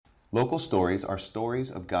Local Stories are stories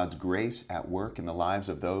of God's grace at work in the lives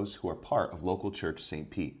of those who are part of Local Church St.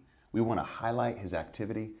 Pete. We want to highlight His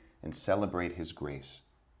activity and celebrate His grace.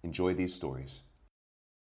 Enjoy these stories.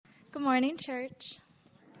 Good morning, church.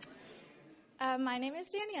 My name is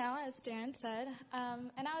Danielle, as Darren said,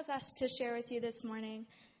 and I was asked to share with you this morning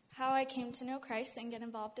how I came to know Christ and get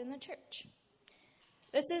involved in the church.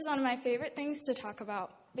 This is one of my favorite things to talk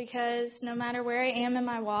about because no matter where I am in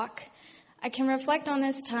my walk, I can reflect on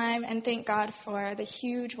this time and thank God for the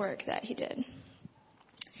huge work that He did.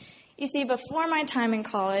 You see, before my time in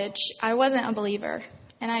college, I wasn't a believer,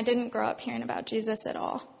 and I didn't grow up hearing about Jesus at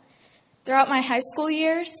all. Throughout my high school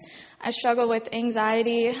years, I struggled with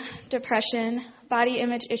anxiety, depression, body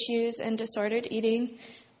image issues, and disordered eating,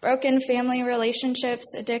 broken family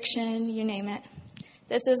relationships, addiction, you name it.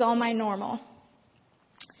 This is all my normal.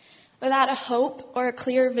 Without a hope or a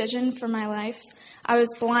clear vision for my life, I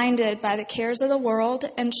was blinded by the cares of the world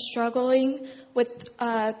and struggling with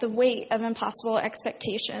the weight of impossible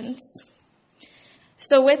expectations.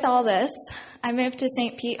 So with all this, I moved to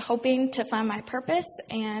St. Pete hoping to find my purpose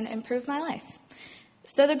and improve my life.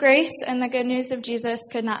 So the grace and the good news of Jesus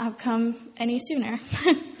could not have come any sooner.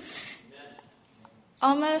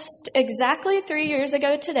 Almost exactly 3 years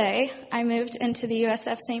ago today, I moved into the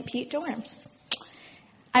USF St. Pete dorms.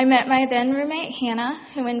 I met my then roommate, Hannah,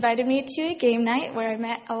 who invited me to a game night where I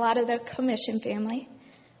met a lot of the commission family.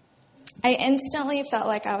 I instantly felt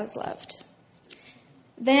like I was loved.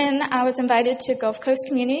 Then I was invited to Gulf Coast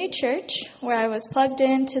Community Church, where I was plugged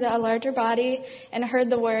into a larger body and heard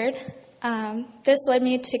the word. This led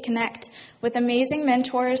me to connect with amazing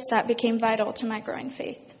mentors that became vital to my growing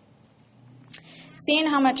faith. Seeing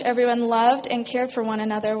how much everyone loved and cared for one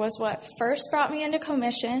another was what first brought me into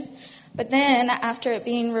commission. But then, after it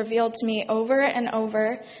being revealed to me over and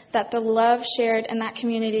over that the love shared in that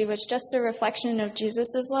community was just a reflection of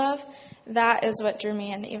Jesus' love, that is what drew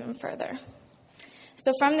me in even further.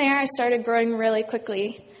 So from there, I started growing really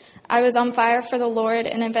quickly. I was on fire for the Lord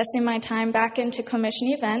and investing my time back into commission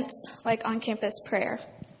events like on-campus prayer.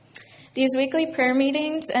 These weekly prayer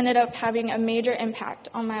meetings ended up having a major impact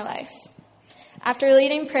on my life. After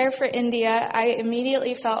leading prayer for India, I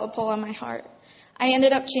immediately felt a pull on my heart. I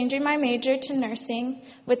ended up changing my major to nursing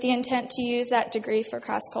with the intent to use that degree for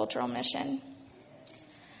cross-cultural mission.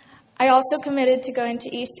 I also committed to going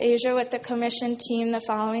to East Asia with the commission team the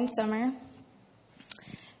following summer.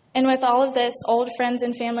 And with all of this, old friends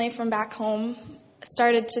and family from back home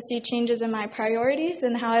started to see changes in my priorities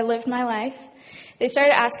and how I lived my life. They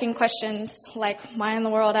started asking questions like why in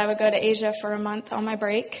the world I would go to Asia for a month on my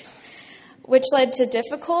break, which led to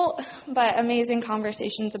difficult but amazing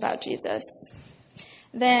conversations about Jesus.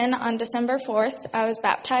 Then, on December 4th, I was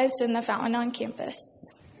baptized in the fountain on campus.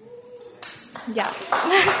 Yeah.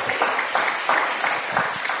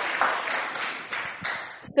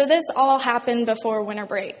 So this all happened before winter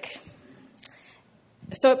break.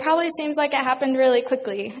 So it probably seems like it happened really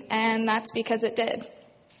quickly, and that's because it did.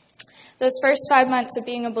 Those first 5 months of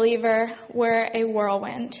being a believer were a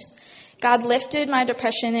whirlwind. God lifted my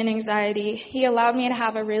depression and anxiety. He allowed me to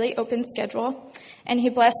have a really open schedule, and He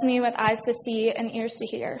blessed me with eyes to see and ears to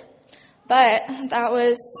hear. But that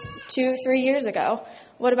was 2-3 years ago.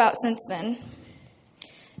 What about since then?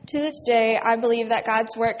 To this day, I believe that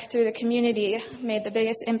God's work through the community made the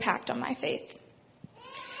biggest impact on my faith.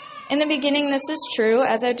 In the beginning, this was true,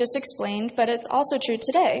 as I just explained, but it's also true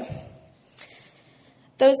today.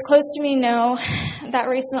 Those close to me know that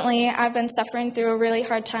recently I've been suffering through a really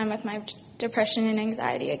hard time with my depression and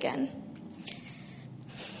anxiety again.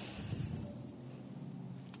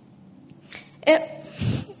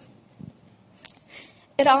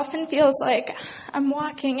 It often feels like I'm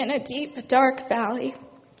walking in a deep, dark valley,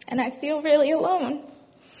 and I feel really alone.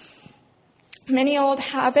 Many old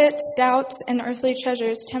habits, doubts, and earthly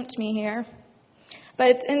treasures tempt me here. But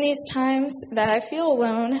it's in these times that I feel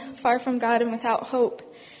alone, far from God and without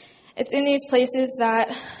hope. It's in these places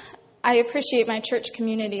that I appreciate my church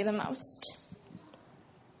community the most.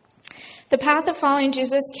 The path of following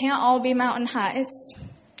Jesus can't all be mountain highs.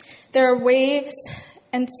 There are waves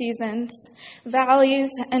and seasons, valleys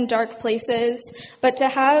and dark places, but to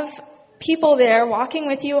have people there walking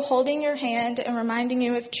with you, holding your hand and reminding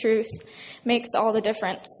you of truth makes all the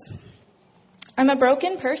difference. I'm a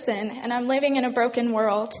broken person and I'm living in a broken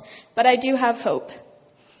world, but I do have hope.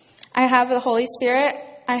 I have the Holy Spirit,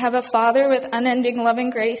 I have a Father with unending love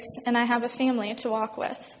and grace, and I have a family to walk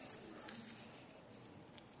with.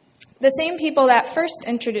 The same people that first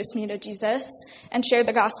introduced me to Jesus and shared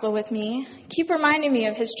the gospel with me keep reminding me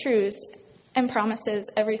of His truths and promises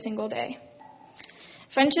every single day.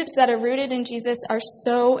 Friendships that are rooted in Jesus are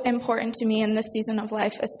so important to me in this season of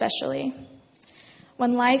life, especially.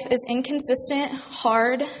 When life is inconsistent,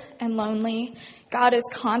 hard, and lonely, God is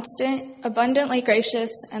constant, abundantly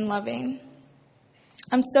gracious, and loving.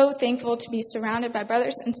 I'm so thankful to be surrounded by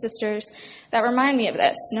brothers and sisters that remind me of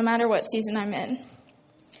this, no matter what season I'm in.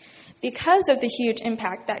 Because of the huge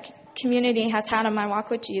impact that community has had on my walk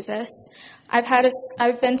with Jesus,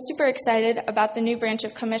 I've been super excited about the new branch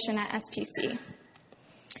of commission at SPC.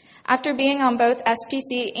 After being on both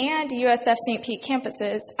SPC and USF St. Pete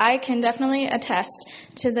campuses, I can definitely attest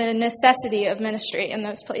to the necessity of ministry in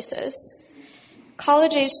those places.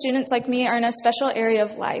 College-age students like me are in a special area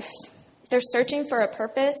of life. They're searching for a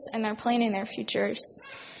purpose, and they're planning their futures.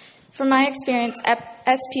 From my experience,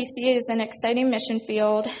 SPC is an exciting mission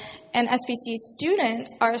field, and SPC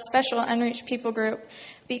students are a special unreached people group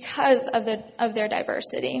because of their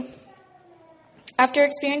diversity. After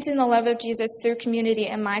experiencing the love of Jesus through community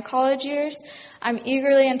in my college years, I'm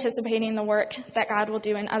eagerly anticipating the work that God will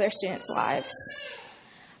do in other students' lives.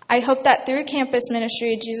 I hope that through campus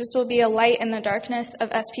ministry, Jesus will be a light in the darkness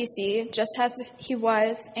of SPC, just as he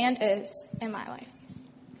was and is in my life.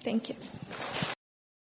 Thank you.